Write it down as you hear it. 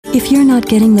If you're not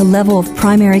getting the level of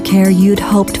primary care you'd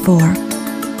hoped for,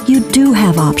 you do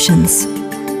have options.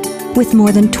 With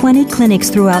more than 20 clinics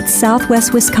throughout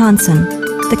Southwest Wisconsin,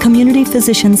 the Community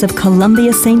Physicians of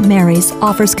Columbia St. Mary's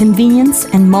offers convenience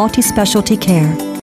and multi-specialty care.